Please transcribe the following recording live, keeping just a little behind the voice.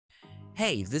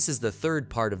Hey, this is the third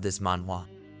part of this manhwa.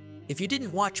 If you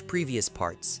didn't watch previous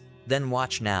parts, then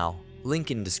watch now,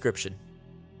 link in description.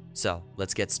 So,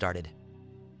 let's get started.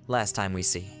 Last time we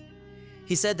see,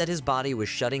 he said that his body was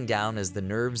shutting down as the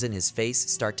nerves in his face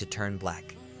start to turn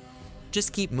black.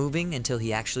 Just keep moving until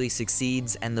he actually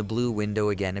succeeds and the blue window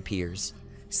again appears,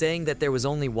 saying that there was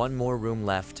only one more room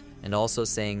left and also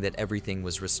saying that everything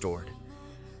was restored.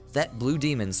 That blue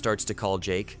demon starts to call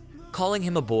Jake, calling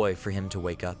him a boy for him to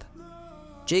wake up.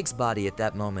 Jake's body at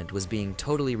that moment was being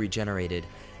totally regenerated,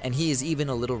 and he is even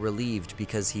a little relieved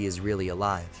because he is really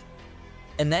alive.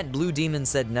 And that blue demon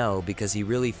said no because he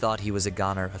really thought he was a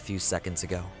goner a few seconds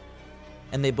ago.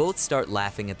 And they both start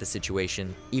laughing at the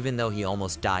situation, even though he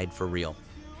almost died for real.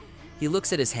 He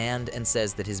looks at his hand and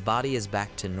says that his body is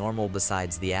back to normal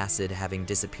besides the acid having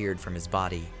disappeared from his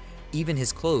body. Even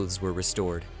his clothes were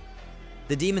restored.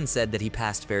 The demon said that he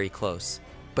passed very close,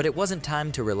 but it wasn't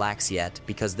time to relax yet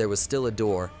because there was still a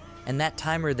door, and that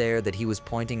timer there that he was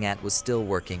pointing at was still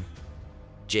working.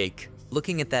 Jake,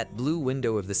 looking at that blue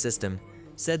window of the system,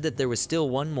 said that there was still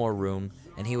one more room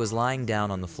and he was lying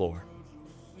down on the floor.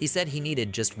 He said he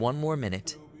needed just one more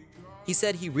minute. He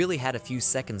said he really had a few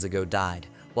seconds ago died,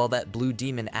 while that blue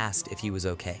demon asked if he was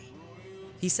okay.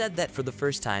 He said that for the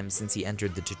first time since he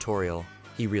entered the tutorial,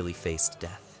 he really faced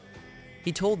death.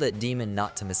 He told that demon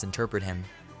not to misinterpret him.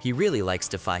 He really likes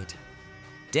to fight.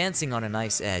 Dancing on a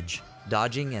nice edge,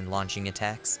 dodging and launching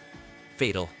attacks.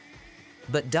 Fatal.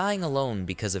 But dying alone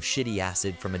because of shitty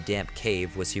acid from a damp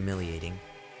cave was humiliating,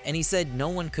 and he said no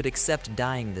one could accept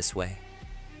dying this way.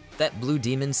 That blue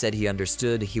demon said he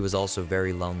understood he was also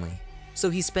very lonely, so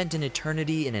he spent an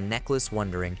eternity in a necklace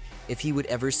wondering if he would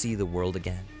ever see the world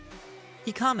again.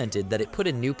 He commented that it put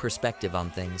a new perspective on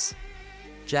things.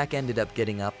 Jack ended up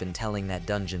getting up and telling that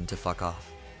dungeon to fuck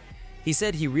off. He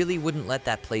said he really wouldn't let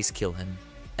that place kill him,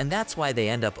 and that's why they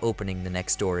end up opening the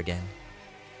next door again.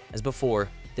 As before,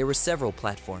 there were several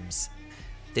platforms.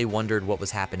 They wondered what was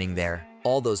happening there,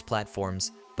 all those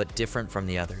platforms, but different from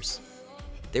the others.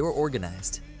 They were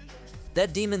organized.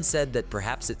 That demon said that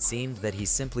perhaps it seemed that he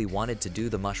simply wanted to do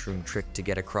the mushroom trick to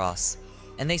get across,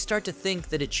 and they start to think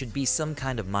that it should be some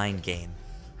kind of mind game.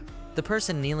 The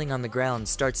person kneeling on the ground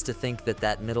starts to think that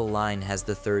that middle line has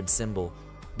the third symbol,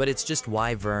 but it's just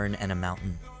wyvern and a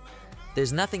mountain.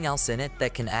 There's nothing else in it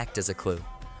that can act as a clue.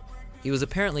 He was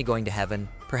apparently going to heaven,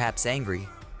 perhaps angry,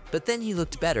 but then he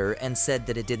looked better and said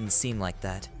that it didn't seem like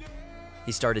that.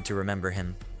 He started to remember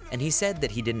him, and he said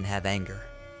that he didn't have anger.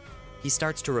 He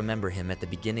starts to remember him at the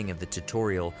beginning of the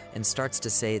tutorial and starts to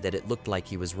say that it looked like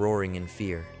he was roaring in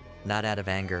fear, not out of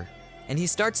anger, and he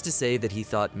starts to say that he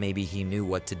thought maybe he knew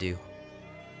what to do.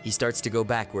 He starts to go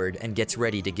backward and gets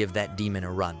ready to give that demon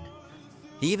a run.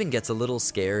 He even gets a little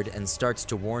scared and starts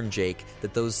to warn Jake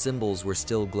that those symbols were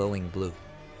still glowing blue,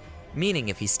 meaning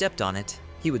if he stepped on it,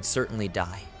 he would certainly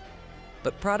die.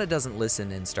 But Prada doesn't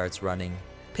listen and starts running,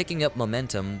 picking up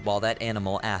momentum while that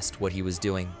animal asked what he was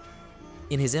doing.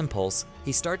 In his impulse,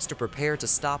 he starts to prepare to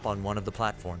stop on one of the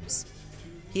platforms.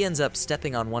 He ends up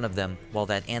stepping on one of them while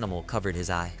that animal covered his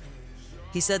eye.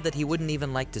 He said that he wouldn't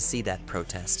even like to see that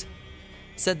protest.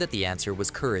 Said that the answer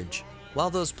was courage, while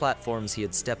those platforms he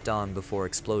had stepped on before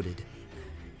exploded.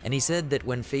 And he said that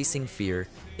when facing fear,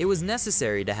 it was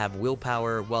necessary to have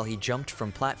willpower while he jumped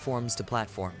from platforms to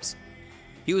platforms.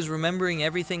 He was remembering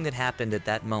everything that happened at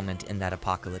that moment in that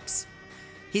apocalypse.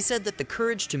 He said that the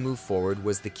courage to move forward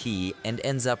was the key and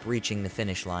ends up reaching the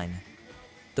finish line.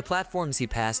 The platforms he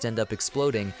passed end up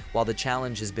exploding while the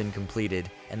challenge has been completed,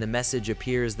 and the message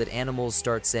appears that animals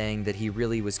start saying that he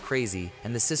really was crazy,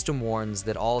 and the system warns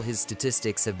that all his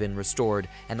statistics have been restored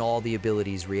and all the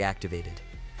abilities reactivated.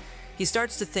 He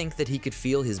starts to think that he could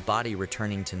feel his body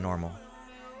returning to normal.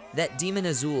 That demon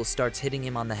Azul starts hitting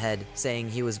him on the head, saying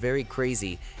he was very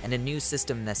crazy, and a new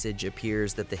system message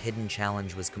appears that the hidden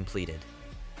challenge was completed.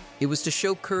 It was to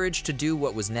show courage to do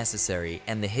what was necessary,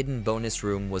 and the hidden bonus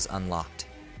room was unlocked.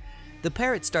 The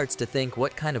parrot starts to think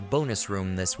what kind of bonus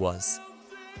room this was.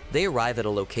 They arrive at a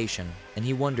location, and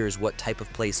he wonders what type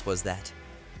of place was that.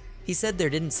 He said there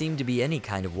didn't seem to be any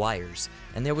kind of wires,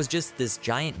 and there was just this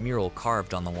giant mural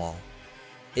carved on the wall.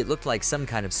 It looked like some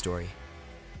kind of story.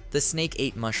 The snake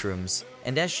ate mushrooms,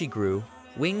 and as she grew,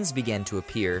 wings began to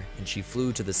appear, and she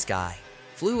flew to the sky,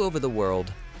 flew over the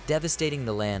world, devastating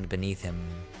the land beneath him,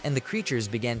 and the creatures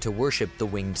began to worship the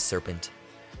winged serpent.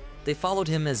 They followed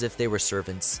him as if they were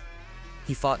servants.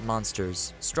 He fought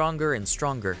monsters, stronger and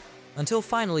stronger, until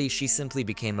finally she simply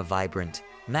became a vibrant,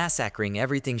 massacring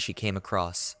everything she came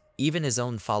across, even his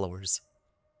own followers.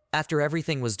 After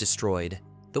everything was destroyed,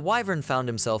 the wyvern found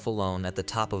himself alone at the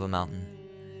top of a mountain.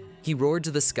 He roared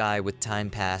to the sky with time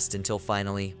passed until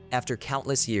finally, after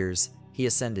countless years, he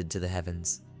ascended to the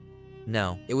heavens.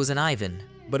 No, it was an Ivan,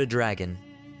 but a dragon,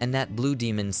 and that blue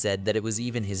demon said that it was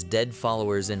even his dead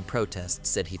followers in protest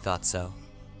said he thought so.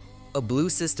 A blue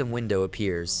system window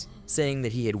appears, saying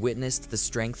that he had witnessed the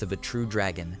strength of a true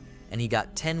dragon, and he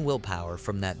got 10 willpower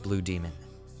from that blue demon.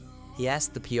 He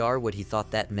asked the PR what he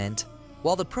thought that meant,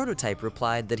 while the prototype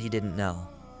replied that he didn't know.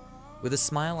 With a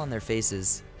smile on their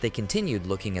faces, they continued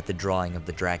looking at the drawing of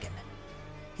the dragon.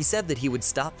 He said that he would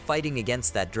stop fighting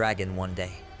against that dragon one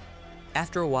day.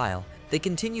 After a while, they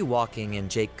continue walking and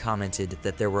Jake commented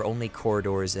that there were only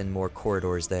corridors and more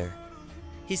corridors there.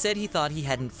 He said he thought he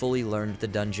hadn't fully learned the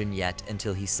dungeon yet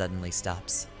until he suddenly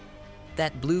stops.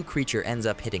 That blue creature ends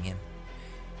up hitting him.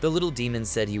 The little demon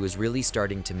said he was really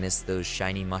starting to miss those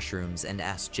shiny mushrooms and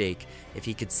asked Jake if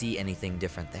he could see anything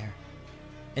different there.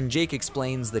 And Jake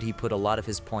explains that he put a lot of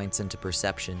his points into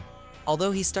perception,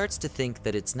 although he starts to think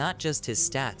that it's not just his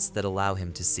stats that allow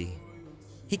him to see.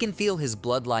 He can feel his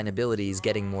bloodline abilities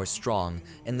getting more strong,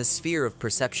 and the sphere of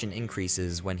perception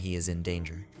increases when he is in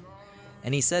danger.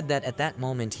 And he said that at that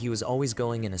moment he was always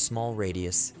going in a small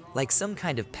radius, like some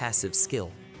kind of passive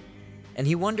skill. And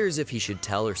he wonders if he should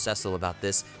tell or Cecil about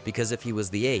this, because if he was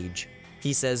the age,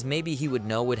 he says maybe he would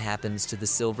know what happens to the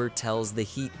silver tells the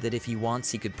heat that if he wants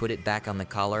he could put it back on the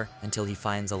collar until he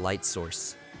finds a light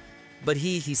source. But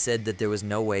he said that there was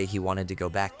no way he wanted to go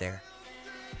back there.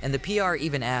 And the PR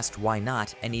even asked why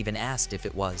not and even asked if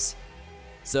it was.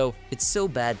 So it's so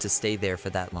bad to stay there for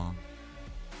that long.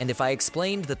 And if I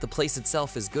explained that the place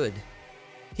itself is good,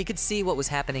 he could see what was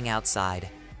happening outside,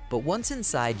 but once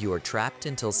inside you are trapped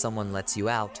until someone lets you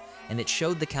out, and it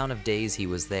showed the count of days he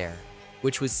was there,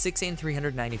 which was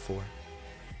 6,394.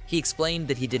 He explained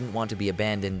that he didn't want to be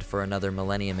abandoned for another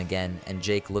millennium again, and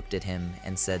Jake looked at him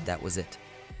and said that was it.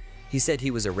 He said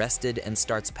he was arrested and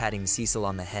starts patting Cecil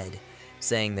on the head,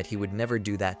 saying that he would never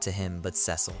do that to him but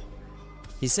Cecil.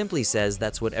 He simply says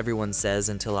that's what everyone says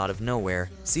until out of nowhere,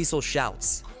 Cecil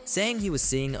shouts, saying he was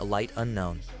seeing a light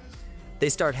unknown. They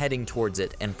start heading towards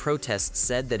it, and Protest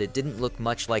said that it didn't look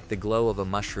much like the glow of a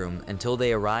mushroom until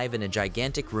they arrive in a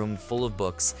gigantic room full of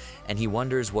books, and he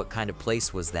wonders what kind of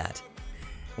place was that,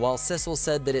 while Cecil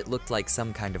said that it looked like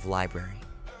some kind of library.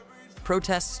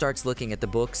 Protest starts looking at the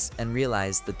books and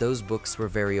realizes that those books were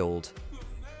very old.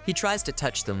 He tries to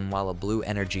touch them while a blue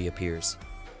energy appears.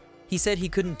 He said he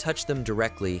couldn't touch them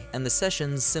directly, and the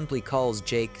sessions simply calls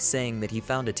Jake, saying that he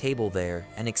found a table there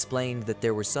and explained that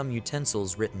there were some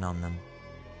utensils written on them.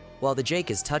 While the Jake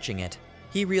is touching it,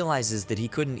 he realizes that he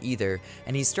couldn't either,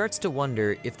 and he starts to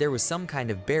wonder if there was some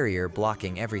kind of barrier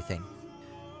blocking everything.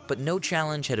 But no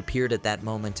challenge had appeared at that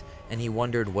moment, and he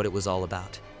wondered what it was all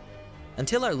about.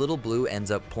 Until our little blue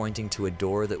ends up pointing to a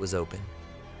door that was open.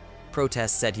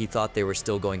 Protest said he thought they were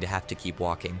still going to have to keep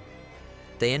walking.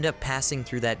 They end up passing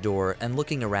through that door and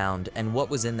looking around, and what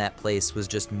was in that place was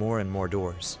just more and more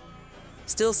doors.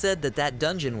 Still said that that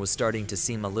dungeon was starting to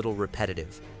seem a little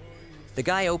repetitive. The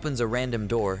guy opens a random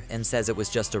door and says it was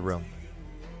just a room.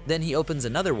 Then he opens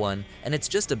another one and it's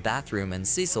just a bathroom, and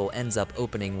Cecil ends up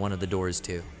opening one of the doors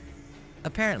too.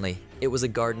 Apparently, it was a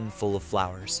garden full of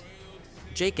flowers.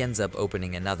 Jake ends up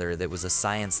opening another that was a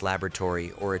science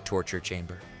laboratory or a torture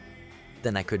chamber.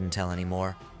 Then I couldn't tell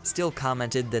anymore. Still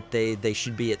commented that they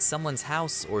should be at someone's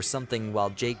house or something while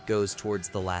Jake goes towards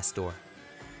the last door.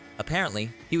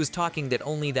 Apparently, he was talking that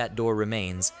only that door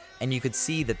remains, and you could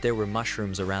see that there were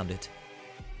mushrooms around it.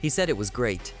 He said it was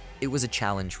great. It was a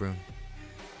challenge room.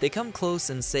 They come close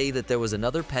and say that there was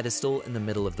another pedestal in the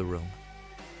middle of the room.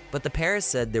 But the Paris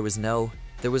said there was no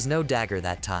dagger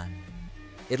that time.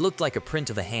 It looked like a print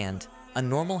of a hand, a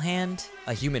normal hand,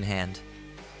 a human hand.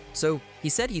 So he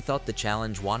said he thought the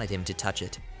challenge wanted him to touch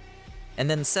it. And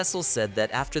then Cecil said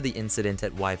that after the incident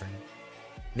at Wyvern,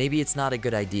 maybe it's not a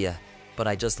good idea, but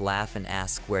I just laugh and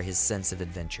ask where his sense of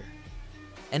adventure.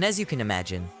 And as you can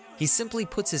imagine, he simply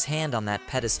puts his hand on that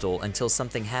pedestal until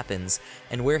something happens,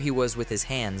 and where he was with his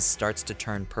hands starts to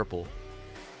turn purple.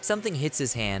 Something hits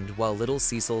his hand while little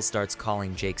Cecil starts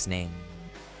calling Jake's name.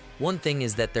 One thing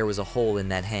is that there was a hole in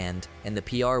that hand, and the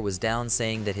PR was down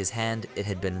saying that his hand, it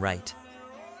had been right.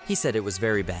 He said it was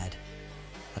very bad.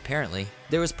 Apparently,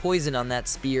 there was poison on that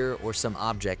spear or some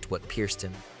object what pierced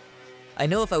him. I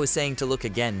know if I was saying to look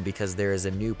again because there is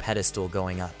a new pedestal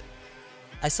going up.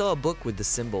 I saw a book with the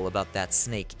symbol about that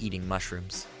snake eating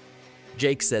mushrooms.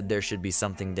 Jake said there should be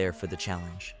something there for the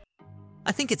challenge.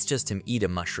 I think it's just him eat a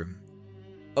mushroom.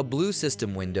 A blue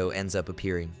system window ends up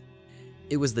appearing.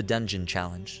 It was the dungeon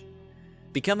challenge.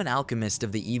 Become an alchemist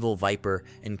of the evil viper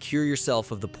and cure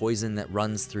yourself of the poison that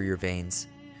runs through your veins.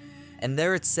 and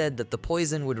there it said that the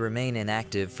poison would remain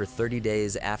inactive for 30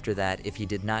 days after that. If he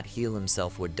did not heal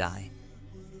himself, would die.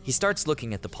 He starts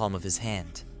looking at the palm of his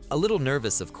hand, a little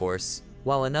nervous of course,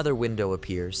 while another window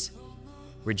appears.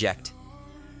 Reject.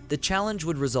 The challenge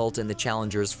would result in the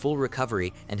challenger's full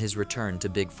recovery and his return to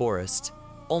Big Forest,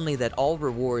 only that all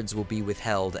rewards will be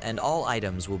withheld and all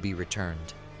items will be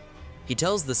returned. He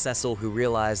tells the Cecil, who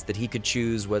realized that he could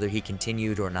choose whether he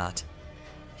continued or not.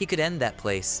 He could end that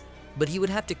place, but he would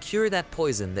have to cure that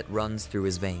poison that runs through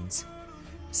his veins.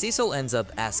 Cecil ends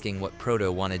up asking what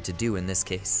Proto wanted to do in this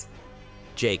case.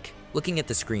 Jake, looking at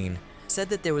the screen, said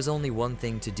that there was only one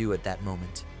thing to do at that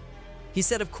moment. He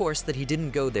said of course that he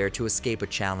didn't go there to escape a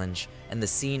challenge, and the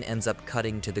scene ends up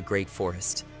cutting to the Great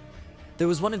Forest. There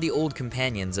was one of the old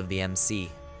companions of the MC.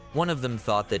 One of them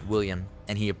thought that William,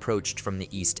 and he approached from the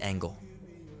east angle.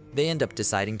 They end up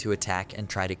deciding to attack and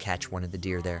try to catch one of the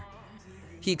deer there.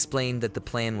 He explained that the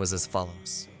plan was as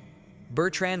follows.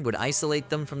 Bertrand would isolate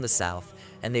them from the south,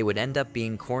 and they would end up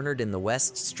being cornered in the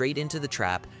west straight into the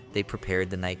trap they prepared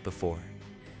the night before.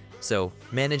 So,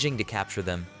 managing to capture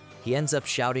them, he ends up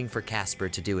shouting for Casper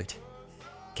to do it.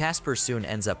 Casper soon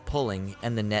ends up pulling,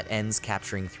 and the net ends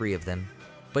capturing 3 of them,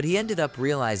 but he ended up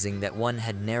realizing that one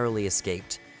had narrowly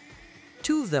escaped.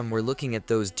 2 of them were looking at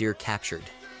those deer captured,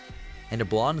 and a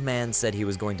blonde man said he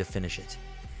was going to finish it.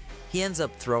 He ends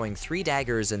up throwing 3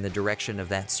 daggers in the direction of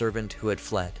that servant who had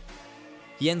fled.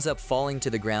 He ends up falling to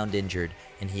the ground injured,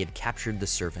 and he had captured the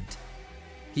servant.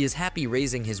 He is happy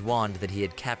raising his wand that he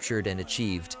had captured and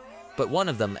achieved, but one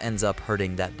of them ends up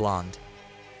hurting that blonde.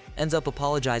 Ends up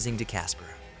apologizing to Casper.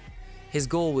 His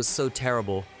goal was so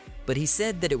terrible, but he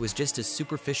said that it was just a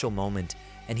superficial moment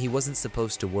and he wasn't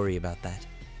supposed to worry about that.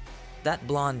 That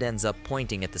blonde ends up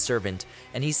pointing at the servant,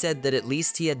 and he said that at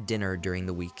least he had dinner during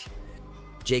the week.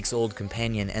 Jake's old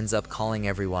companion ends up calling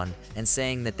everyone and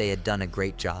saying that they had done a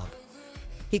great job.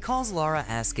 He calls Lara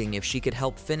asking if she could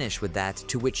help finish with that,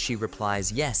 to which she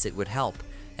replies yes, it would help,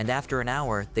 and after an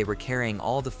hour they were carrying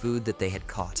all the food that they had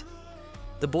caught.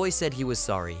 The boy said he was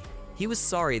sorry. He was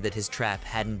sorry that his trap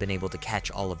hadn't been able to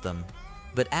catch all of them,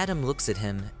 but Adam looks at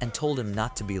him and told him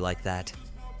not to be like that.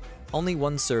 Only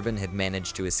one servant had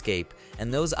managed to escape,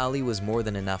 and those Ali was more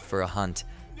than enough for a hunt,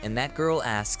 and that girl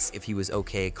asks if he was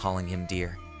okay calling him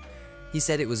dear. He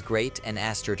said it was great and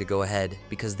asked her to go ahead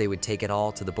because they would take it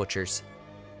all to the butchers.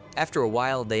 After a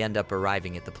while, they end up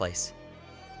arriving at the place.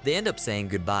 They end up saying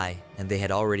goodbye, and they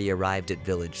had already arrived at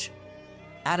village.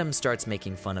 Adam starts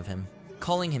making fun of him,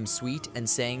 calling him sweet and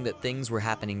saying that things were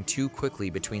happening too quickly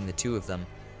between the 2 of them.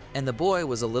 And the boy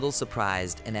was a little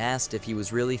surprised and asked if he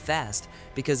was really fast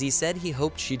because he said he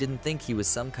hoped she didn't think he was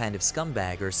some kind of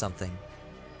scumbag or something.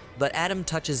 But Adam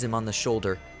touches him on the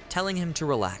shoulder, telling him to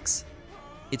relax.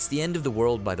 It's the end of the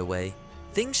world, by the way.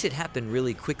 Things should happen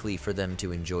really quickly for them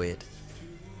to enjoy it.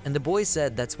 And the boy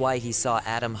said that's why he saw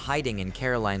Adam hiding in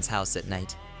Caroline's house at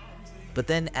night. But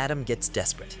then Adam gets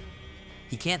desperate.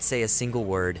 He can't say a single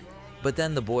word, but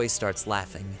then the boy starts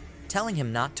laughing, telling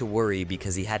him not to worry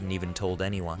because he hadn't even told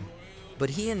anyone. But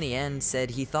he in the end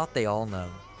said he thought they all know.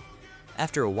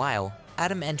 After a while,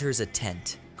 Adam enters a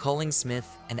tent, calling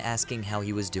Smith and asking how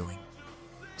he was doing.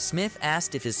 Smith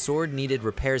asked if his sword needed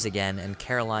repairs again, and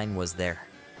Caroline was there.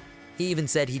 He even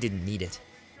said he didn't need it.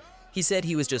 He said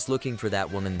he was just looking for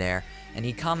that woman there, and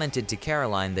he commented to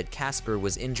Caroline that Casper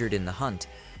was injured in the hunt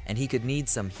and he could need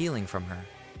some healing from her.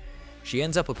 She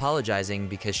ends up apologizing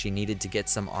because she needed to get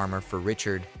some armor for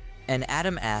Richard, and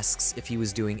Adam asks if he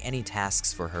was doing any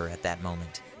tasks for her at that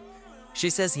moment. She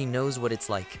says he knows what it's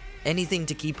like, anything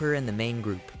to keep her in the main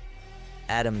group.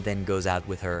 Adam then goes out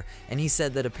with her, and he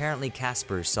said that apparently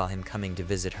Casper saw him coming to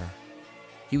visit her.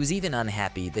 He was even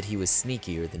unhappy that he was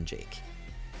sneakier than Jake.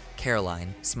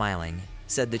 Caroline, smiling,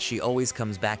 said that she always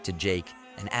comes back to Jake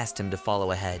and asked him to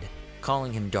follow ahead,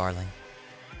 calling him darling.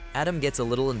 Adam gets a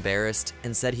little embarrassed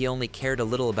and said he only cared a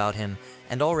little about him,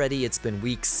 and already it's been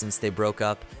weeks since they broke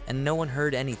up and no one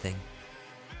heard anything.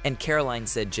 And Caroline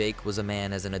said Jake was a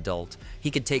man as an adult,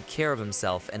 he could take care of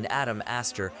himself, and Adam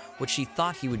asked her what she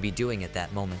thought he would be doing at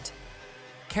that moment.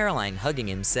 Caroline, hugging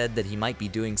him, said that he might be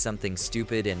doing something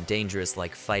stupid and dangerous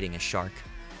like fighting a shark.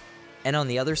 And on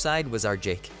the other side was our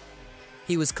Jake.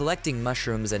 He was collecting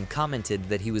mushrooms and commented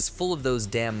that he was full of those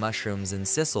damn mushrooms, and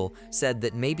Sissel said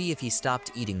that maybe if he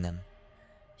stopped eating them,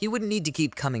 he wouldn't need to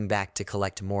keep coming back to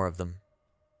collect more of them.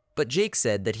 But Jake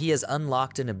said that he has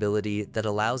unlocked an ability that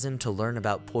allows him to learn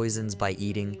about poisons by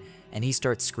eating, and he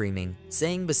starts screaming,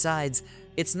 saying besides,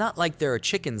 it's not like there are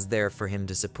chickens there for him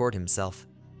to support himself.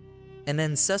 And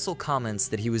then Cecil comments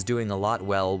that he was doing a lot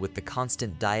well with the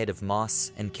constant diet of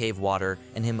moss and cave water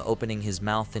and him opening his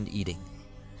mouth and eating.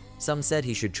 Some said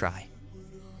he should try.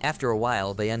 After a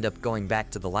while, they end up going back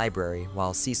to the library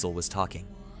while Cecil was talking.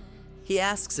 He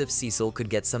asks if Cecil could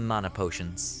get some mana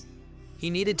potions. He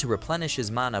needed to replenish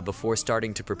his mana before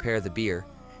starting to prepare the beer,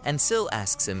 and Sil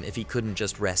asks him if he couldn't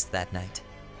just rest that night.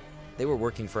 They were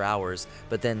working for hours,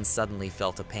 but then suddenly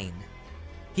felt a pain.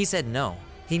 He said no,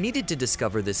 he needed to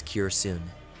discover this cure soon.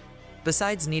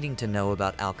 Besides needing to know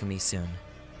about alchemy soon.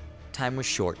 Time was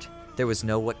short, there was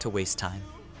no what to waste time.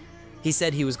 He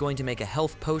said he was going to make a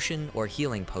health potion or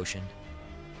healing potion.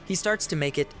 He starts to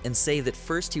make it and say that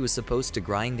first he was supposed to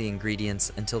grind the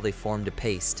ingredients until they formed a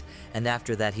paste, and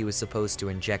after that he was supposed to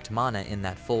inject mana in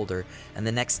that folder, and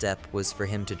the next step was for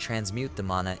him to transmute the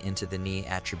mana into the Ni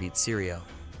attribute Sirio.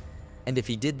 And if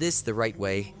he did this the right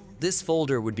way, this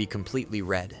folder would be completely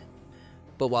red.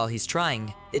 But while he's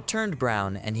trying, it turned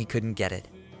brown and he couldn't get it.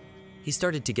 He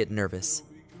started to get nervous.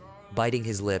 Biting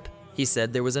his lip, he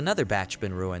said there was another batch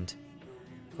been ruined.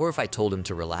 Or if I told him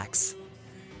to relax.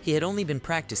 He had only been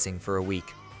practicing for a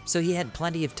week, so he had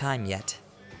plenty of time yet.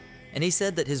 And he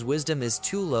said that his wisdom is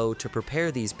too low to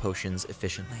prepare these potions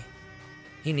efficiently.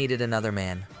 He needed another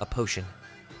man, a potion.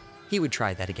 He would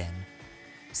try that again.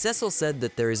 Cecil said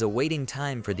that there is a waiting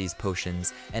time for these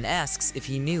potions and asks if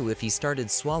he knew if he started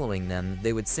swallowing them,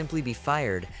 they would simply be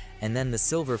fired, and then the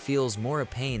silver feels more a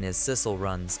pain as Cecil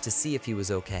runs to see if he was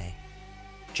okay.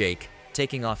 Jake,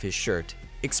 taking off his shirt,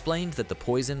 explained that the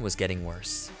poison was getting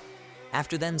worse.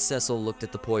 After then, Cecil looked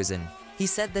at the poison. He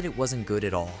said that it wasn't good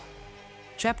at all.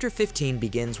 Chapter 15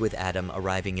 begins with Adam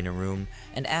arriving in a room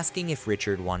and asking if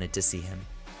Richard wanted to see him.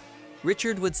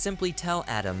 Richard would simply tell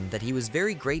Adam that he was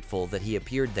very grateful that he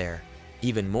appeared there,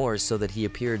 even more so that he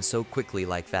appeared so quickly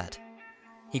like that.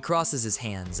 He crosses his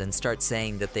hands and starts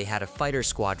saying that they had a fighter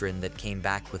squadron that came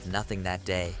back with nothing that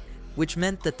day, which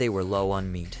meant that they were low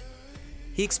on meat.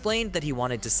 He explained that he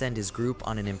wanted to send his group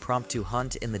on an impromptu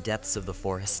hunt in the depths of the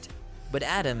forest. But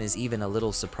Adam is even a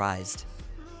little surprised.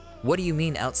 "What do you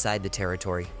mean outside the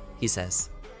territory?" he says.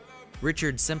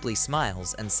 Richard simply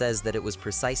smiles and says that it was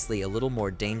precisely a little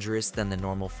more dangerous than the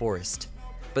normal forest,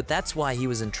 but that's why he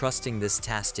was entrusting this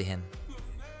task to him.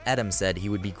 Adam said he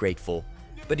would be grateful,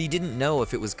 but he didn't know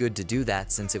if it was good to do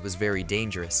that since it was very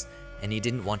dangerous, and he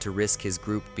didn't want to risk his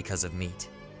group because of meat.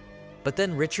 But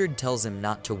then Richard tells him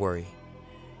not to worry.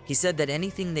 He said that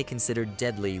anything they considered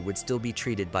deadly would still be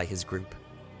treated by his group.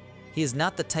 He is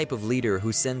not the type of leader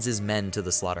who sends his men to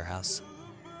the slaughterhouse.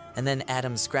 And then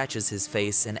Adam scratches his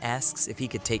face and asks if he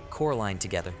could take Coraline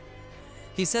together.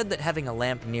 He said that having a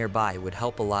lamp nearby would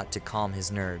help a lot to calm his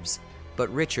nerves,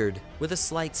 but Richard, with a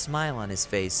slight smile on his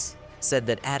face, said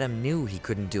that Adam knew he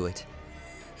couldn't do it.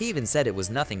 He even said it was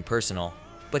nothing personal,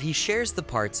 but he shares the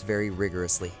parts very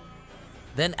rigorously.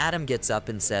 Then Adam gets up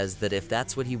and says that if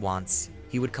that's what he wants,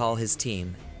 he would call his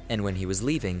team, and when he was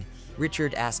leaving,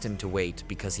 Richard asked him to wait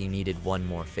because he needed one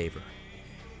more favor.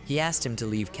 He asked him to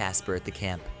leave Casper at the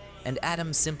camp, and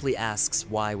Adam simply asks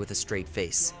why with a straight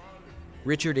face.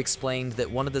 Richard explained that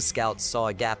one of the scouts saw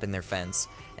a gap in their fence,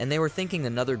 and they were thinking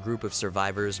another group of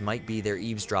survivors might be there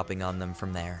eavesdropping on them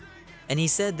from there. And he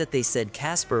said that they said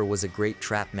Casper was a great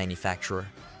trap manufacturer,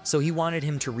 so he wanted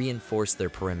him to reinforce their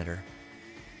perimeter.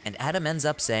 And Adam ends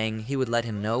up saying he would let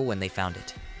him know when they found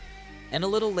it. And a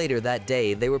little later that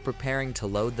day, they were preparing to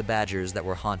load the badgers that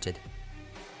were haunted.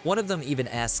 One of them even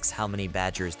asks how many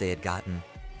badgers they had gotten,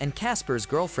 and Casper's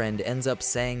girlfriend ends up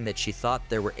saying that she thought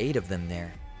there were 8 of them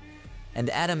there. And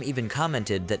Adam even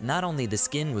commented that not only the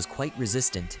skin was quite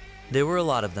resistant, there were a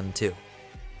lot of them too.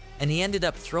 And he ended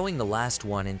up throwing the last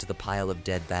one into the pile of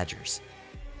dead badgers.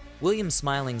 William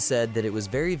smiling said that it was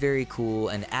very, very cool,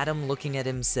 and Adam looking at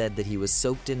him said that he was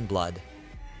soaked in blood.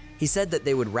 He said that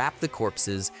they would wrap the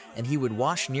corpses and he would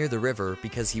wash near the river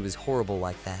because he was horrible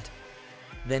like that.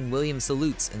 Then William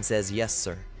salutes and says, "Yes,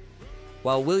 sir."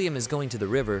 While William is going to the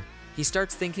river, he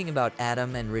starts thinking about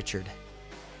Adam and Richard.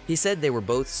 He said they were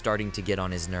both starting to get on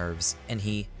his nerves, and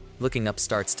he, looking up,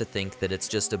 starts to think that it's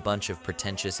just a bunch of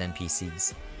pretentious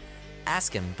NPCs.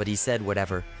 Ask him, but he said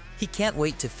whatever. He can't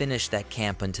wait to finish that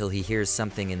camp until he hears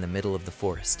something in the middle of the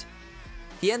forest.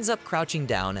 He ends up crouching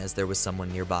down as there was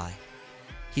someone nearby.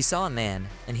 He saw a man,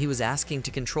 and he was asking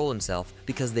to control himself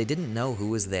because they didn't know who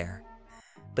was there.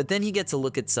 But then he gets a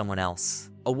look at someone else,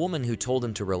 a woman who told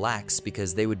him to relax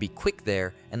because they would be quick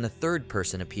there, and the third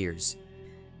person appears.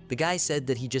 The guy said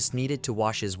that he just needed to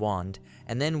wash his wand,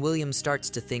 and then William starts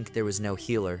to think there was no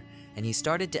healer, and he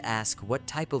started to ask what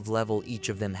type of level each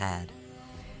of them had.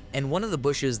 And one of the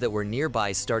bushes that were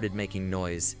nearby started making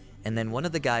noise, and then one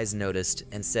of the guys noticed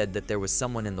and said that there was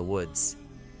someone in the woods.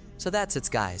 So that's it,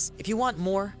 guys. If you want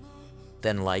more,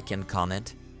 then like and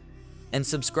comment. And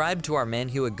subscribe to our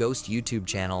Manhwa Ghost YouTube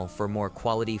channel for more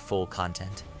quality full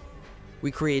content.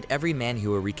 We create every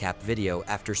Manhwa recap video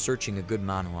after searching a good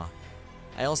manhwa.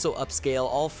 I also upscale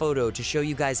all photo to show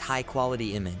you guys high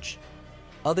quality image.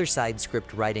 Other side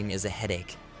script writing is a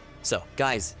headache. So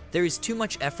guys, there is too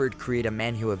much effort to create a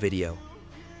Manhwa video.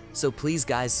 So please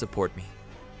guys support me.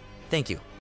 Thank you.